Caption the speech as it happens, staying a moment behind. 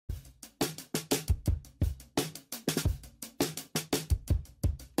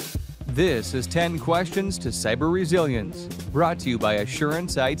This is 10 Questions to Cyber Resilience, brought to you by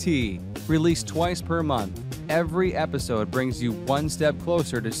Assurance IT. Released twice per month, every episode brings you one step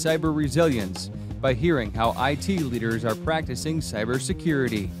closer to cyber resilience by hearing how IT leaders are practicing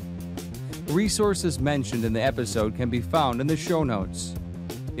cybersecurity. Resources mentioned in the episode can be found in the show notes.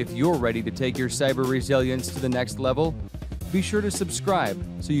 If you're ready to take your cyber resilience to the next level, be sure to subscribe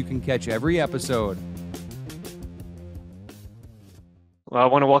so you can catch every episode. Well, I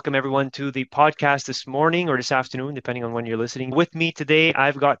want to welcome everyone to the podcast this morning or this afternoon, depending on when you're listening. With me today,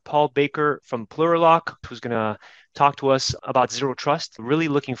 I've got Paul Baker from Plurilock, who's going to talk to us about Zero Trust. Really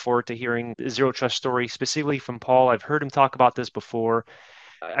looking forward to hearing the Zero Trust story, specifically from Paul. I've heard him talk about this before.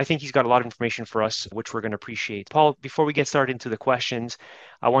 I think he's got a lot of information for us, which we're going to appreciate. Paul, before we get started into the questions,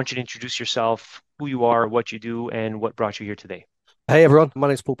 I want you to introduce yourself, who you are, what you do, and what brought you here today. Hey everyone, my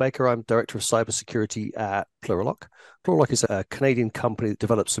name is Paul Baker. I'm Director of Cybersecurity at Plurilock. Plurilock is a Canadian company that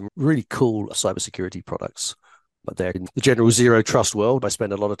develops some really cool cybersecurity products. But they're in the general zero trust world. I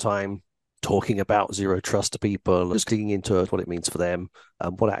spend a lot of time talking about zero trust to people, just digging into what it means for them,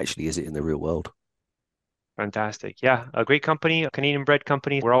 and what actually is it in the real world. Fantastic. Yeah, a great company, a Canadian-bred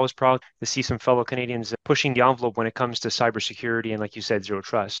company. We're always proud to see some fellow Canadians pushing the envelope when it comes to cybersecurity and, like you said, zero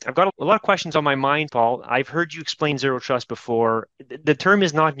trust. I've got a lot of questions on my mind, Paul. I've heard you explain zero trust before. The term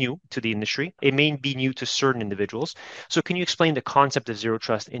is not new to the industry. It may be new to certain individuals. So can you explain the concept of zero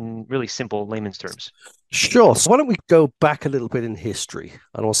trust in really simple layman's terms? Sure. So why don't we go back a little bit in history,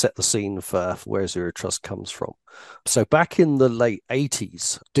 and I'll set the scene for where zero trust comes from. So back in the late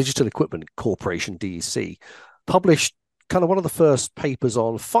 80s, Digital Equipment Corporation, DEC, published kind of one of the first papers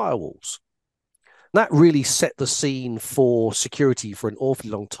on firewalls. That really set the scene for security for an awfully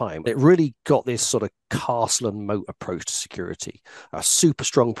long time. It really got this sort of castle and moat approach to security. A super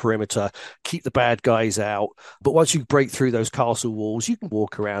strong perimeter, keep the bad guys out. But once you break through those castle walls, you can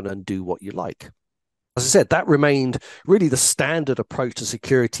walk around and do what you like. As I said, that remained really the standard approach to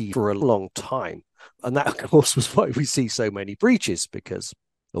security for a long time. And that, of course, was why we see so many breaches, because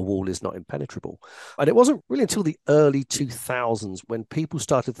the wall is not impenetrable. And it wasn't really until the early 2000s when people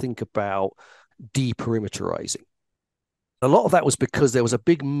started to think about deperimeterizing. A lot of that was because there was a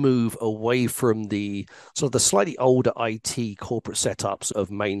big move away from the sort of the slightly older IT corporate setups of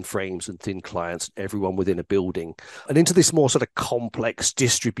mainframes and thin clients, everyone within a building, and into this more sort of complex,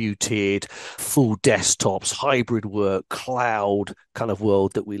 distributed, full desktops, hybrid work, cloud kind of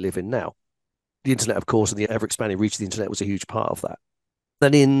world that we live in now. The internet, of course, and the ever-expanding reach of the internet was a huge part of that.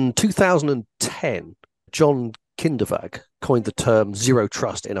 Then in 2010, John Kindervag coined the term zero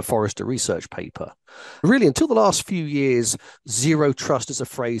trust in a Forrester research paper. Really, until the last few years, zero trust as a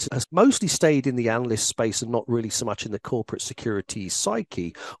phrase has mostly stayed in the analyst space and not really so much in the corporate security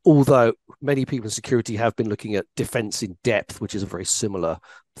psyche, although many people in security have been looking at defense in depth, which is a very similar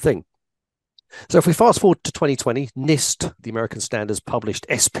thing. So if we fast forward to 2020, NIST, the American standards, published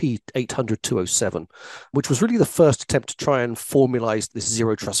SP 800-207, which was really the first attempt to try and formalize this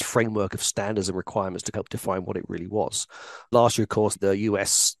zero trust framework of standards and requirements to help define what it really was. Last year, of course, the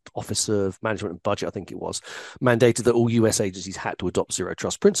US Office of Management and Budget, I think it was, mandated that all US agencies had to adopt zero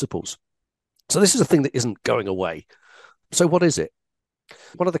trust principles. So this is a thing that isn't going away. So what is it?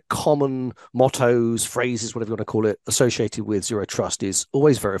 One of the common mottos, phrases, whatever you want to call it, associated with zero trust is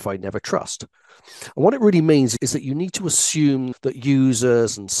always verify, never trust. And what it really means is that you need to assume that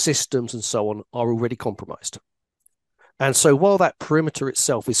users and systems and so on are already compromised. And so while that perimeter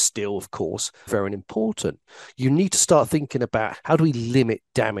itself is still, of course, very important, you need to start thinking about how do we limit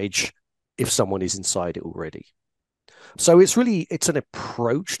damage if someone is inside it already. So it's an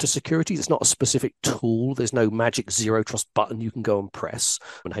approach to security. It's not a specific tool. There's no magic zero trust button you can go and press,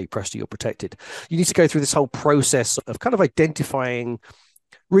 and hey, presto, you're protected. You need to go through this whole process of kind of identifying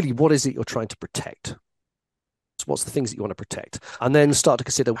really what is it you're trying to protect. So what's the things that you want to protect? And then start to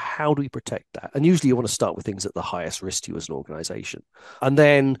consider how do we protect that? And usually you want to start with things at the highest risk to you as an organization, and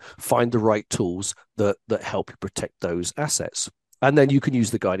then find the right tools that help you protect those assets. And then you can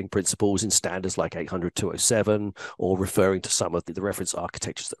use the guiding principles in standards like 800-207, or referring to some of the reference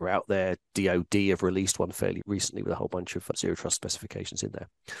architectures that are out there. DoD have released one fairly recently with a whole bunch of zero trust specifications in there.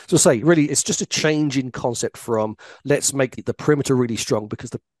 So say, really, it's just a change in concept from let's make the perimeter really strong, because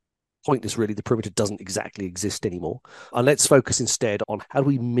the point is really the perimeter doesn't exactly exist anymore. And let's focus instead on how do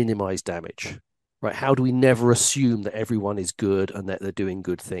we minimize damage. Right? How do we never assume that everyone is good and that they're doing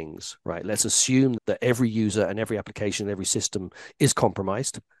good things, right? Let's assume that every user and every application and every system is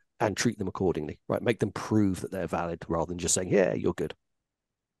compromised and treat them accordingly, right? Make them prove that they're valid rather than just saying, yeah, you're good.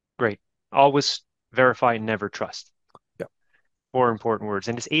 Great. Always verify, never trust. Yeah. Four important words.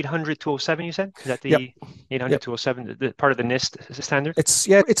 And it's 800-207, you said? Is that Yep. the 800-207, the part of the NIST standard?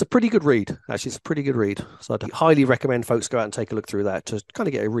 It's a pretty good read. Actually, it's a pretty good read. So I'd highly recommend folks go out and take a look through that to kind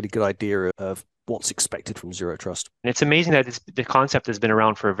of get a really good idea of what's expected from Zero Trust. And it's amazing that the concept has been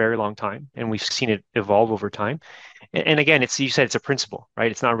around for a very long time, and we've seen it evolve over time. And again, you said it's a principle,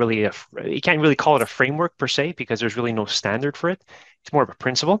 right? It's not really you can't really call it a framework per se because there's really no standard for it. It's more of a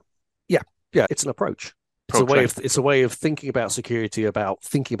principle. Yeah, it's an approach. It's a way of thinking about security, about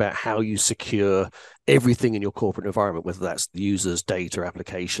thinking about how you secure everything in your corporate environment, whether that's users, data,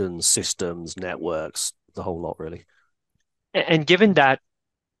 applications, systems, networks, the whole lot, really. And given that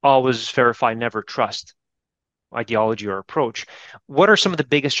always verify, never trust ideology or approach, what are some of the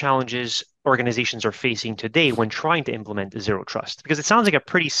biggest challenges organizations are facing today when trying to implement zero trust? Because it sounds like a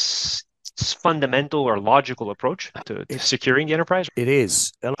pretty fundamental or logical approach to securing the enterprise. It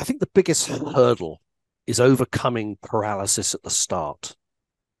is. And I think the biggest hurdle is overcoming paralysis at the start.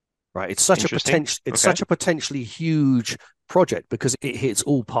 Right? It's such a potentially huge project because it hits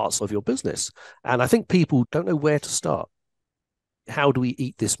all parts of your business. And I think people don't know where to start. How do we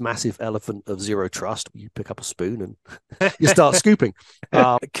eat this massive elephant of zero trust? You pick up a spoon and you start scooping.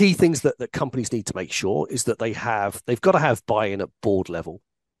 Key things that companies need to make sure is that they've got to have buy-in at board level,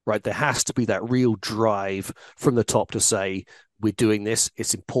 right? There has to be that real drive from the top to say, we're doing this.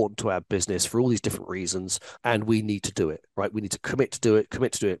 It's important to our business for all these different reasons, and we need to do it, right? We need to commit to do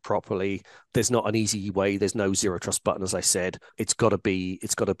it properly. There's not an easy way. There's no zero trust button, as I said. It's got to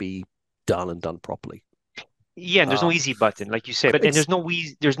be done and done properly. Yeah, and there's no easy button, like you said, and there's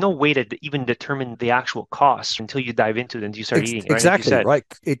no way to even determine the actual costs until you dive into it and you start eating. Right? Exactly, right.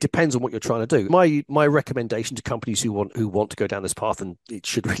 It depends on what you're trying to do. My recommendation to companies who want to go down this path, and it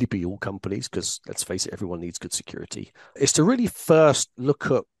should really be all companies, because let's face it, everyone needs good security, is to really first look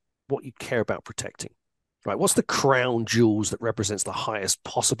at what you care about protecting. Right, what's the crown jewels that represents the highest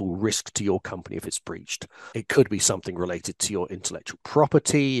possible risk to your company if it's breached? It could be something related to your intellectual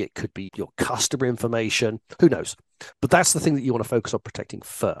property. It could be your customer information. Who knows? But that's the thing that you want to focus on protecting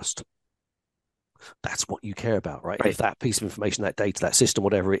first. That's what you care about, right? If that piece of information, that data, that system,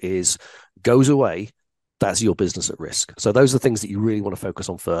 whatever it is, goes away, that's your business at risk. So those are the things that you really want to focus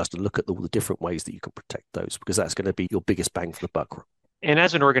on first, and look at all the different ways that you can protect those, because that's going to be your biggest bang for the buck. And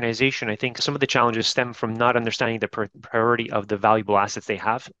as an organization, I think some of the challenges stem from not understanding the priority of the valuable assets they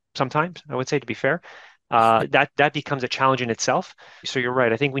have. Sometimes, I would say, to be fair, that becomes a challenge in itself. So you're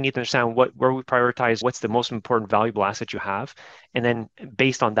right. I think we need to understand where we prioritize, what's the most important valuable asset you have, and then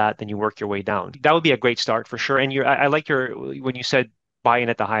based on that, then you work your way down. That would be a great start for sure. And I like when you said buy-in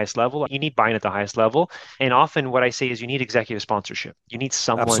at the highest level. You need buy-in at the highest level. And often what I say is you need executive sponsorship. You need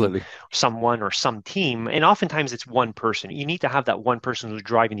someone or some team. And oftentimes it's one person. You need to have that one person who's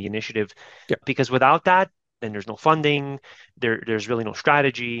driving the initiative, because without that, then there's no funding, there's really no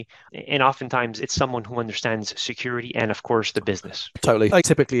strategy. And oftentimes it's someone who understands security and, of course, the business. Totally.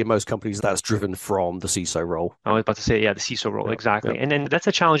 Typically in most companies, that's driven from the CISO role. I was about to say, the CISO role, exactly. And then that's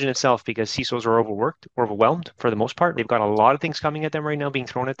a challenge in itself, because CISOs are overwhelmed for the most part. They've got a lot of things coming at them right now, being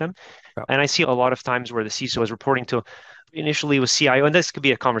thrown at them. And I see a lot of times where the CISO is reporting to, initially was CIO, and this could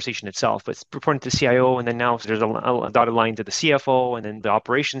be a conversation itself, but it's reporting to CIO, and then now there's a dotted line to the CFO, and then the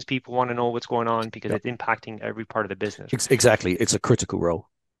operations people want to know what's going on because it's impacting every part of the business. Exactly. It's a critical role.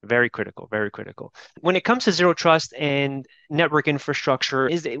 Very critical, very critical. When it comes to zero trust and network infrastructure,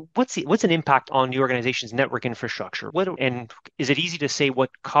 what's an impact on the organization's network infrastructure? And is it easy to say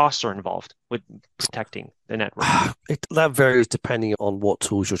what costs are involved with protecting the network? That varies depending on what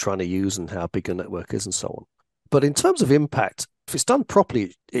tools you're trying to use and how big a network is and so on. But in terms of impact, if it's done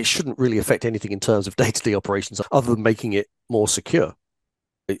properly, it shouldn't really affect anything in terms of day-to-day operations other than making it more secure.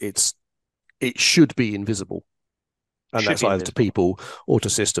 It should be invisible. And that's either to people or to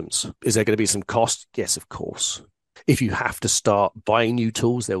systems. Is there going to be some cost? Yes, of course. If you have to start buying new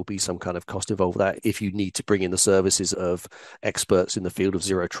tools, there will be some kind of cost involved with that. If you need to bring in the services of experts in the field of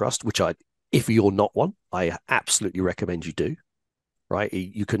zero trust, which if you're not one, I absolutely recommend you do. Right,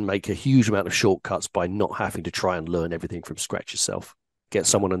 you can make a huge amount of shortcuts by not having to try and learn everything from scratch yourself. Get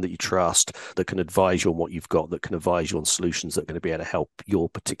someone that you trust that can advise you on what you've got, that can advise you on solutions that are going to be able to help your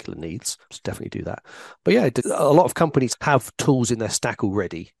particular needs. So definitely do that. But yeah, a lot of companies have tools in their stack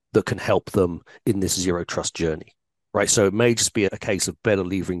already that can help them in this zero trust journey. Right, so it may just be a case of better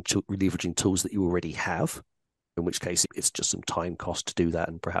leveraging tools that you already have, in which case it's just some time cost to do that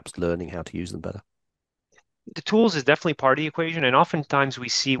and perhaps learning how to use them better. The tools is definitely part of the equation. And oftentimes we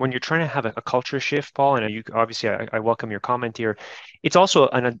see when you're trying to have a culture shift, Paul, and you obviously I welcome your comment here. It's also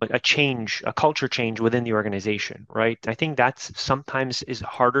a change, a culture change within the organization, right? I think that's sometimes is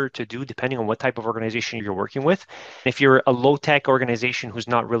harder to do depending on what type of organization you're working with. If you're a low tech organization who's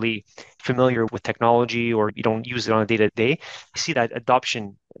not really familiar with technology or you don't use it on a day to day, you see that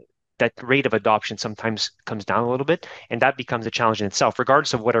rate of adoption sometimes comes down a little bit, and that becomes a challenge in itself,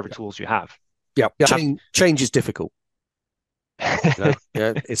 regardless of whatever tools you have. Yeah, change is difficult. Yeah,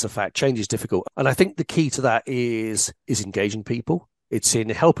 it's a fact. Change is difficult, and I think the key to that is engaging people. It's in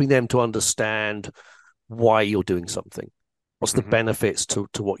helping them to understand why you're doing something, what's the benefits to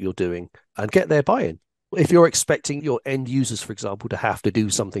what you're doing, and get their buy-in. If you're expecting your end users, for example, to have to do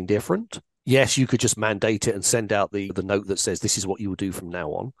something different, yes, you could just mandate it and send out the note that says this is what you will do from now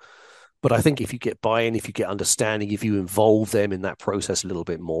on. But I think if you get buy-in, if you get understanding, if you involve them in that process a little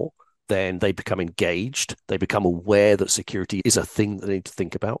bit more, then they become engaged. They become aware that security is a thing that they need to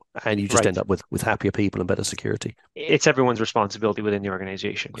think about. And you just end up with happier people and better security. It's everyone's responsibility within the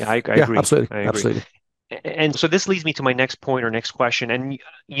organization. Yeah, I agree. Absolutely. I agree. Absolutely. And so this leads me to my next point or next question. And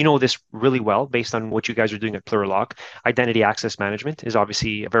you know this really well based on what you guys are doing at Plurilock. Identity access management is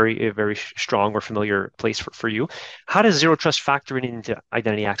obviously a very strong or familiar place for you. How does Zero Trust factor into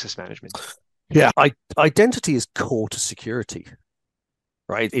identity access management? Yeah, identity is core to security.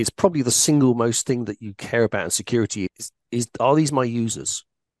 Right, it's probably the single most thing that you care about in security is are these my users?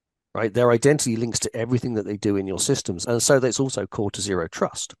 Right, their identity links to everything that they do in your systems, and so that's also core to Zero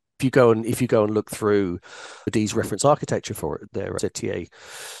Trust. If you go and look through Dee's reference architecture for it, their ZTA,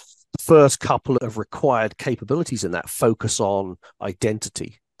 the first couple of required capabilities in that focus on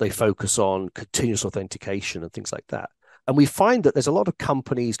identity. They focus on continuous authentication and things like that. And we find that there's a lot of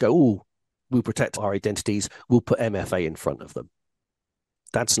companies go, oh, we'll protect our identities, we'll put MFA in front of them.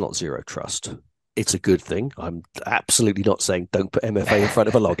 That's not Zero Trust. It's a good thing. I'm absolutely not saying don't put MFA in front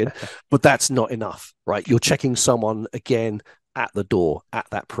of a login, but that's not enough, right? You're checking someone again at the door, at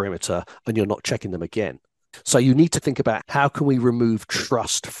that perimeter, and you're not checking them again. So you need to think about how can we remove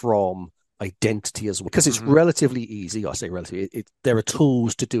trust from identity as well? Because it's relatively easy. I say relatively. There are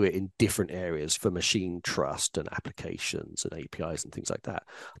tools to do it in different areas for machine trust and applications and APIs and things like that.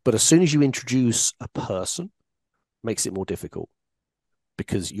 But as soon as you introduce a person, it makes it more difficult.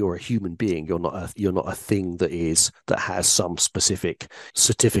 Because you're a human being, you're not a thing that has some specific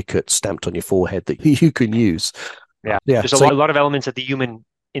certificate stamped on your forehead that you can use. Yeah. There's a lot of elements that the human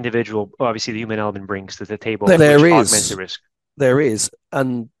individual, obviously the human element brings to the table. There is the risk. There is,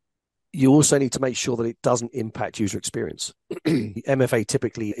 and you also need to make sure that it doesn't impact user experience. MFA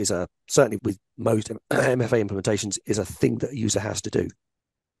typically is certainly with most MFA implementations is a thing that a user has to do.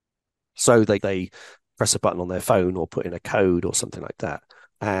 So they press a button on their phone or put in a code or something like that.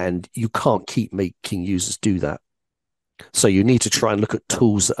 And you can't keep making users do that. So you need to try and look at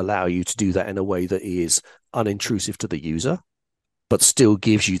tools that allow you to do that in a way that is unintrusive to the user, but still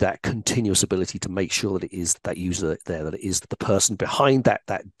gives you that continuous ability to make sure that it is that user there, that it is the person behind that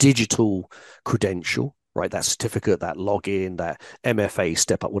digital credential, right? That certificate, that login, that MFA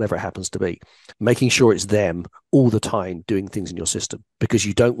step up, whatever it happens to be, making sure it's them all the time doing things in your system, because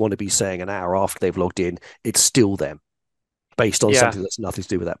you don't want to be saying an hour after they've logged in, it's still them based on something that's nothing to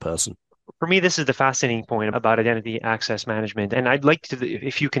do with that person. For me, this is the fascinating point about identity access management. And I'd like to,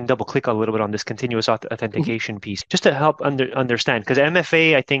 if you can double click a little bit on this continuous authentication piece, just to help understand, because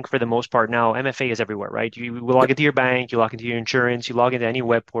MFA, I think for the most part now, MFA is everywhere, right? You log into your bank, you log into your insurance, you log into any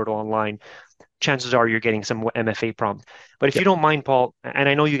web portal online. Chances are you're getting some MFA prompt. But if you don't mind, Paul, and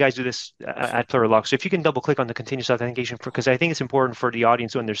I know you guys do this at Plurilock, so if you can double click on the continuous authentication, because I think it's important for the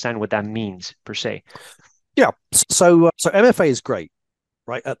audience to understand what that means per se. Yeah. So MFA is great,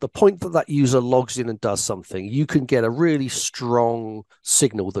 right? At the point that user logs in and does something, you can get a really strong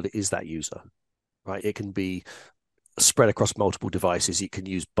signal that it is that user, right? It can be spread across multiple devices. You can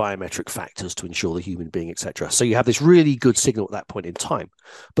use biometric factors to ensure the human being, etc. So you have this really good signal at that point in time.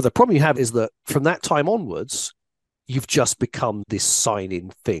 But the problem you have is that from that time onwards, you've just become this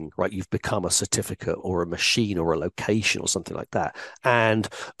sign-in thing, right? You've become a certificate or a machine or a location or something like that. And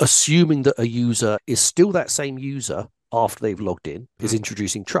assuming that a user is still that same user after they've logged in is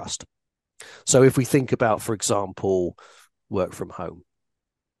introducing trust. So if we think about, for example, work from home,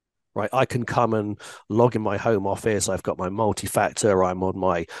 right? I can come and log in my home office. I've got my multi-factor. I'm on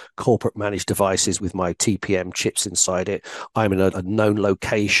my corporate managed devices with my TPM chips inside it. I'm in a known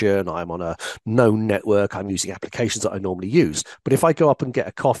location. I'm on a known network. I'm using applications that I normally use. But if I go up and get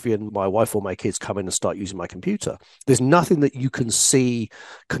a coffee and my wife or my kids come in and start using my computer, there's nothing that you can see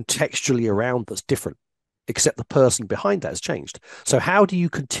contextually around that's different. except the person behind that has changed. So how do you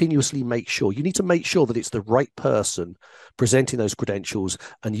continuously make sure? You need to make sure that it's the right person presenting those credentials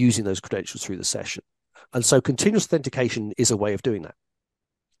and using those credentials through the session. And so continuous authentication is a way of doing that.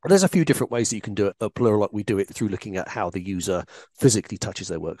 There's a few different ways that you can do it. At Plurilock, we do it through looking at how the user physically touches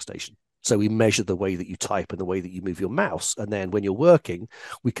their workstation. So we measure the way that you type and the way that you move your mouse. And then when you're working,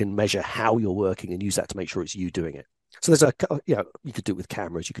 we can measure how you're working and use that to make sure it's you doing it. So there's you could do it with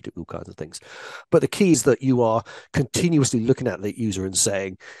cameras, you could do it with all kinds of things. But the key is that you are continuously looking at the user and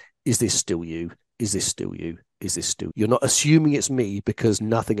saying, is this still you? Is this still you? Is this still? You're not assuming it's me because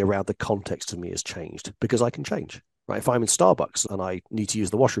nothing around the context of me has changed, because I can change. Right? If I'm in Starbucks and I need to use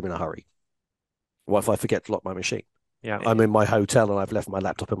the washroom in a hurry, what if I forget to lock my machine? Yeah, I'm in my hotel and I've left my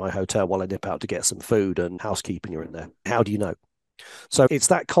laptop in my hotel while I nip out to get some food and housekeeping are in there. How do you know? So it's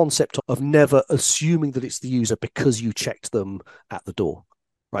that concept of never assuming that it's the user because you checked them at the door,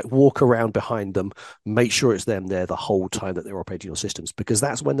 right? Walk around behind them, make sure it's them there the whole time that they're operating your systems, because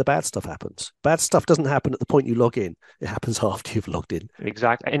that's when the bad stuff happens. Bad stuff doesn't happen at the point you log in. It happens after you've logged in.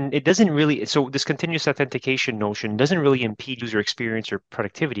 exactly. And it doesn't really, so this continuous authentication notion doesn't really impede user experience or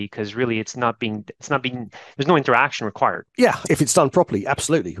productivity, because really there's no interaction required. Yeah, if it's done properly,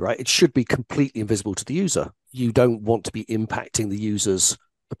 absolutely, right? It should be completely invisible to the user. You don't want to be impacting the user's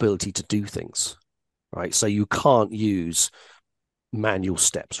ability to do things, right? So you can't use manual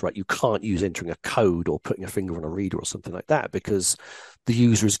steps, right? You can't use entering a code or putting a finger on a reader or something like that, because the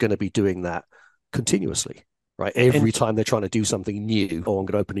user is going to be doing that continuously, right? Every time they're trying to do something new, or I'm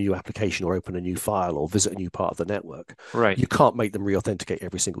going to open a new application or open a new file or visit a new part of the network, right? You can't make them re-authenticate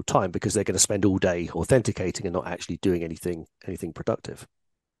every single time, because they're going to spend all day authenticating and not actually doing anything productive.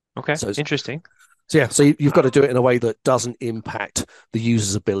 Okay, so interesting. So you've got to do it in a way that doesn't impact the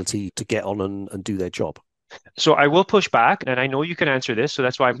user's ability to get on and do their job. So I will push back, and I know you can answer this, so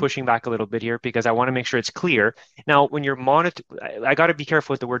that's why I'm pushing back a little bit here, because I want to make sure it's clear. Now, when you're I got to be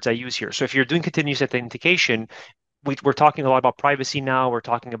careful with the words I use here. So if you're doing continuous authentication, we're talking a lot about privacy now. We're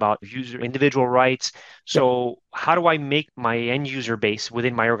talking about individual rights. So how do I make my end user base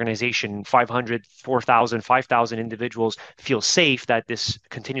within my organization, 500, 4,000, 5,000 individuals, feel safe that this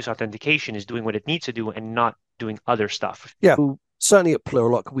continuous authentication is doing what it needs to do and not doing other stuff? Yeah, certainly at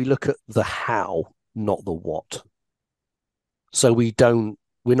Plurilock, we look at the how, not the what. So we're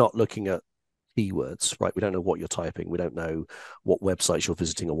not looking at keywords, right? We don't know what you're typing. We don't know what websites you're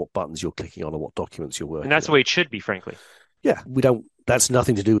visiting or what buttons you're clicking on or what documents you're working on. And that's the way it should be, frankly. Yeah, that's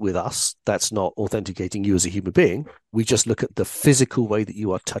nothing to do with us. That's not authenticating you as a human being. We just look at the physical way that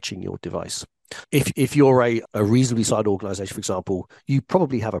you are touching your device. If you're a reasonably sized organization, for example, you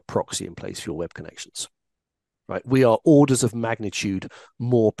probably have a proxy in place for your web connections, right? We are orders of magnitude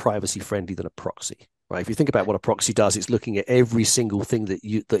more privacy friendly than a proxy, right? If you think about what a proxy does, it's looking at every single thing that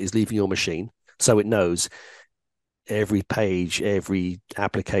is leaving your machine. So it knows every page, every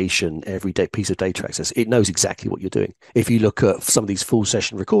application, every piece of data access. It knows exactly what you're doing. If you look at some of these full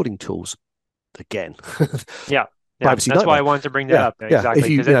session recording tools, again, that's why I wanted to bring that up.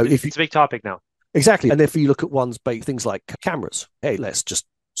 Exactly, it's a big topic now. Exactly. And if you look at things like cameras, hey, let's just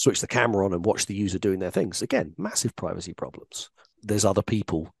switch the camera on and watch the user doing their things. Again, massive privacy problems. There's other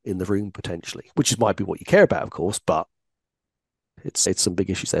people in the room potentially, which might be what you care about, of course, but it's some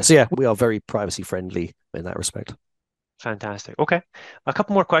big issues there. So yeah, we are very privacy friendly in that respect. Fantastic. Okay. A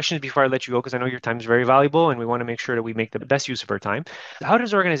couple more questions before I let you go, because I know your time is very valuable and we want to make sure that we make the best use of our time. How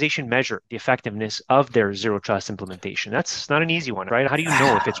does organization measure the effectiveness of their zero trust implementation? That's not an easy one, right? How do you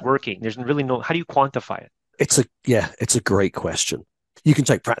know if it's working? There's really how do you quantify it? It's a great question. You can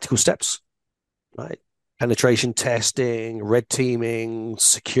take practical steps, right? Penetration testing, red teaming,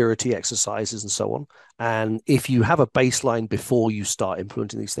 security exercises, and so on. And if you have a baseline before you start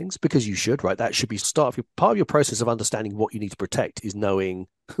implementing these things, because you should, right? That should be part of your process of understanding what you need to protect is knowing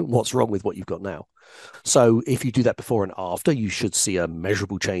what's wrong with what you've got now. So if you do that before and after, you should see a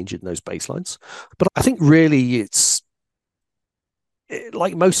measurable change in those baselines. But I think really it's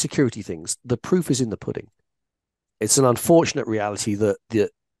like most security things, the proof is in the pudding. It's an unfortunate reality that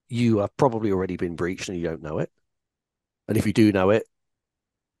you have probably already been breached and you don't know it. And if you do know it,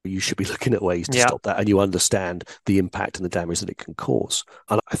 you should be looking at ways to stop that, and you understand the impact and the damage that it can cause.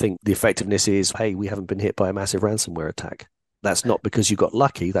 And I think the effectiveness is, hey, we haven't been hit by a massive ransomware attack. That's not because you got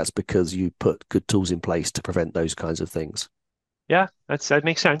lucky. That's because you put good tools in place to prevent those kinds of things. Yeah, that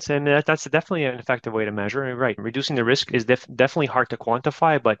makes sense. And that's definitely an effective way to measure. Right. Reducing the risk is definitely hard to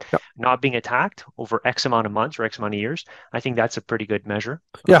quantify, but not being attacked over X amount of months or X amount of years, I think that's a pretty good measure.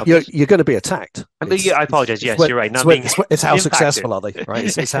 Yeah, you're going to be attacked. I apologize. Yes, you're right. It's how successful are they,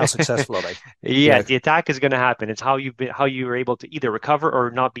 right? It's how successful are they? Yeah, the attack is going to happen. It's how you were able to either recover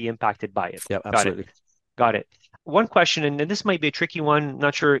or not be impacted by it. Yeah, absolutely. Got it. One question, and this might be a tricky one.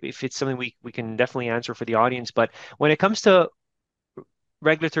 Not sure if it's something we can definitely answer for the audience, but when it comes to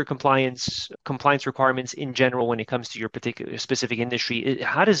regulatory compliance requirements in general, when it comes to your particular specific industry,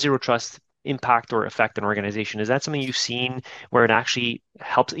 how does zero trust impact or affect an organization? Is that something you've seen where it actually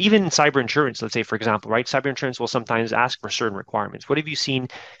helps, even cyber insurance, let's say, for example, right? Cyber insurance will sometimes ask for certain requirements. What have you seen?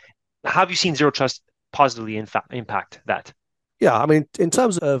 How have you seen zero trust positively impact that? Yeah, I mean, in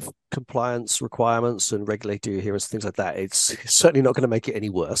terms of compliance requirements and regulatory adherence, things like that, it's certainly not going to make it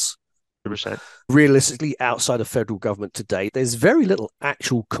any worse. 100%. Realistically, outside of federal government today, there's very little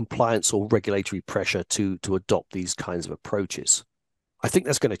actual compliance or regulatory pressure to adopt these kinds of approaches. I think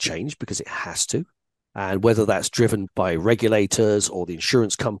that's going to change because it has to. And whether that's driven by regulators or the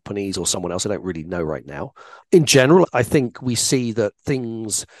insurance companies or someone else, I don't really know right now. In general, I think we see that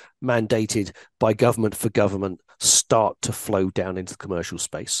things mandated by government for government start to flow down into the commercial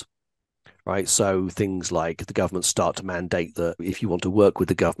space, right? So things like the government start to mandate that if you want to work with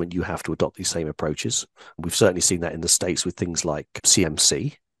the government, you have to adopt these same approaches. We've certainly seen that in the States with things like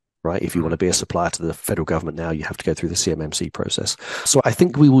CMC. Right. If you want to be a supplier to the federal government now, you have to go through the CMMC process. So I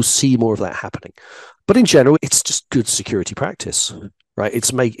think we will see more of that happening. But in general, it's just good security practice, right?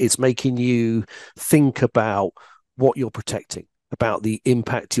 It's making you think about what you're protecting, about the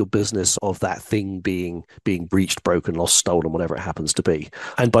impact to your business of that thing being breached, broken, lost, stolen, whatever it happens to be.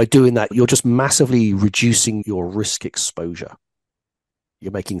 And by doing that, you're just massively reducing your risk exposure.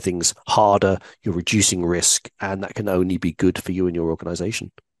 You're making things harder, you're reducing risk, and that can only be good for you and your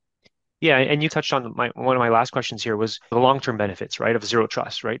organization. Yeah, and you touched on one of my last questions here was the long-term benefits, right, of zero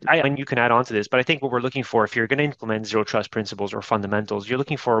trust, right? And you can add on to this, but I think what we're looking for, if you're going to implement zero trust principles or fundamentals, you're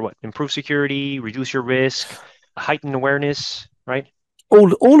looking for what? Improve security, reduce your risk, heighten awareness, right?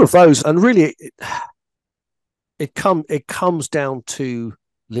 All of those, and really, it comes down to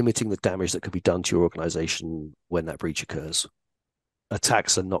limiting the damage that could be done to your organization when that breach occurs.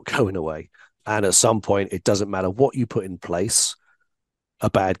 Attacks are not going away, and at some point, it doesn't matter what you put in place. A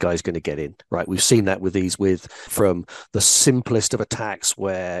bad guy's going to get in, right? We've seen that from the simplest of attacks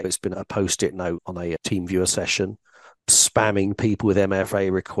where it's been a post-it note on a team viewer session, spamming people with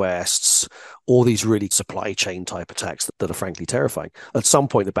MFA requests, all these really supply chain type attacks that are frankly terrifying. At some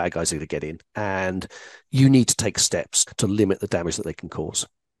point, the bad guys are going to get in, and you need to take steps to limit the damage that they can cause.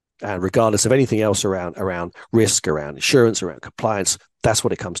 And regardless of anything else around risk, around insurance, around compliance, that's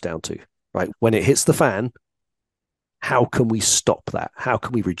what it comes down to, right? When it hits the fan, how can we stop that? How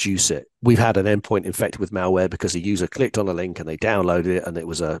can we reduce it? We've had an endpoint infected with malware because a user clicked on a link and they downloaded it and it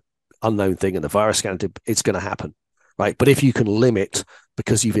was an unknown thing and the virus scanned it. It's going to happen, right? But if you can limit,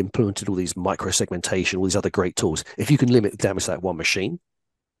 because you've implemented all these micro-segmentation, all these other great tools, if you can limit the damage to that one machine,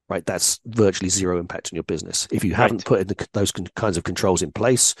 right, that's virtually zero impact on your business. If you haven't put those kinds of controls in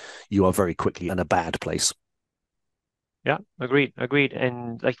place, you are very quickly in a bad place. Yeah, agreed.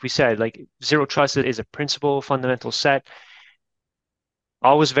 And like we said, like zero trust is a principle, fundamental set.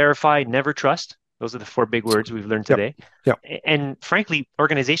 Always verify, never trust. Those are the 4 big words we've learned today. Yep. And frankly,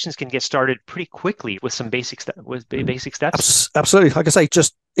 organizations can get started pretty quickly with some basic steps. Absolutely. Like I say,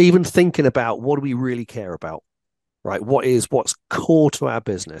 just even thinking about what do we really care about, right? What's core to our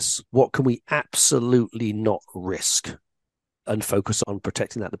business? What can we absolutely not risk? And focus on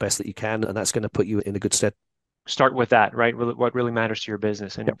protecting that the best that you can. And that's going to put you in a good stead. Start with that, right? What really matters to your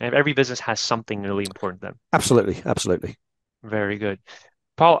business. And every business has something really important to them. Absolutely. Very good.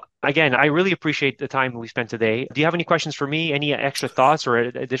 Paul, again, I really appreciate the time we spent today. Do you have any questions for me? Any extra thoughts or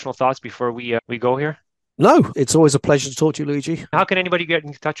additional thoughts before we go here? No, it's always a pleasure to talk to you, Luigi. How can anybody get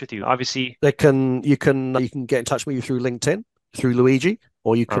in touch with you? Obviously, you can get in touch with me through LinkedIn, through Luigi,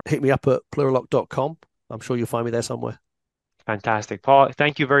 or you can hit me up at plurilock.com. I'm sure you'll find me there somewhere. Fantastic. Paul,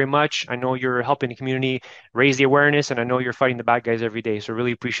 thank you very much. I know you're helping the community raise the awareness, and I know you're fighting the bad guys every day. So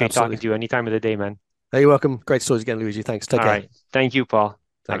really appreciate talking to you any time of the day, man. Hey, you're welcome. Great stories again, Luigi. Thanks. Take care. All right. Thank you, Paul.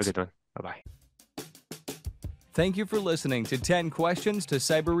 Thanks. Have a good one. Bye-bye. Thank you for listening to 10 Questions to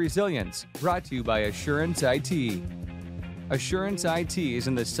Cyber Resilience, brought to you by Assurance IT. Assurance IT is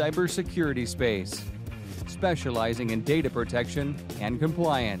in the cybersecurity space, specializing in data protection and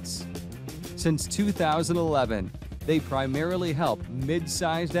compliance. Since 2011, they primarily help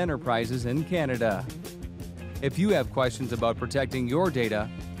mid-sized enterprises in Canada. If you have questions about protecting your data,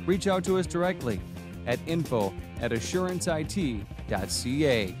 reach out to us directly at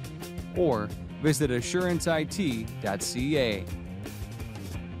info@assuranceit.ca or visit assuranceit.ca.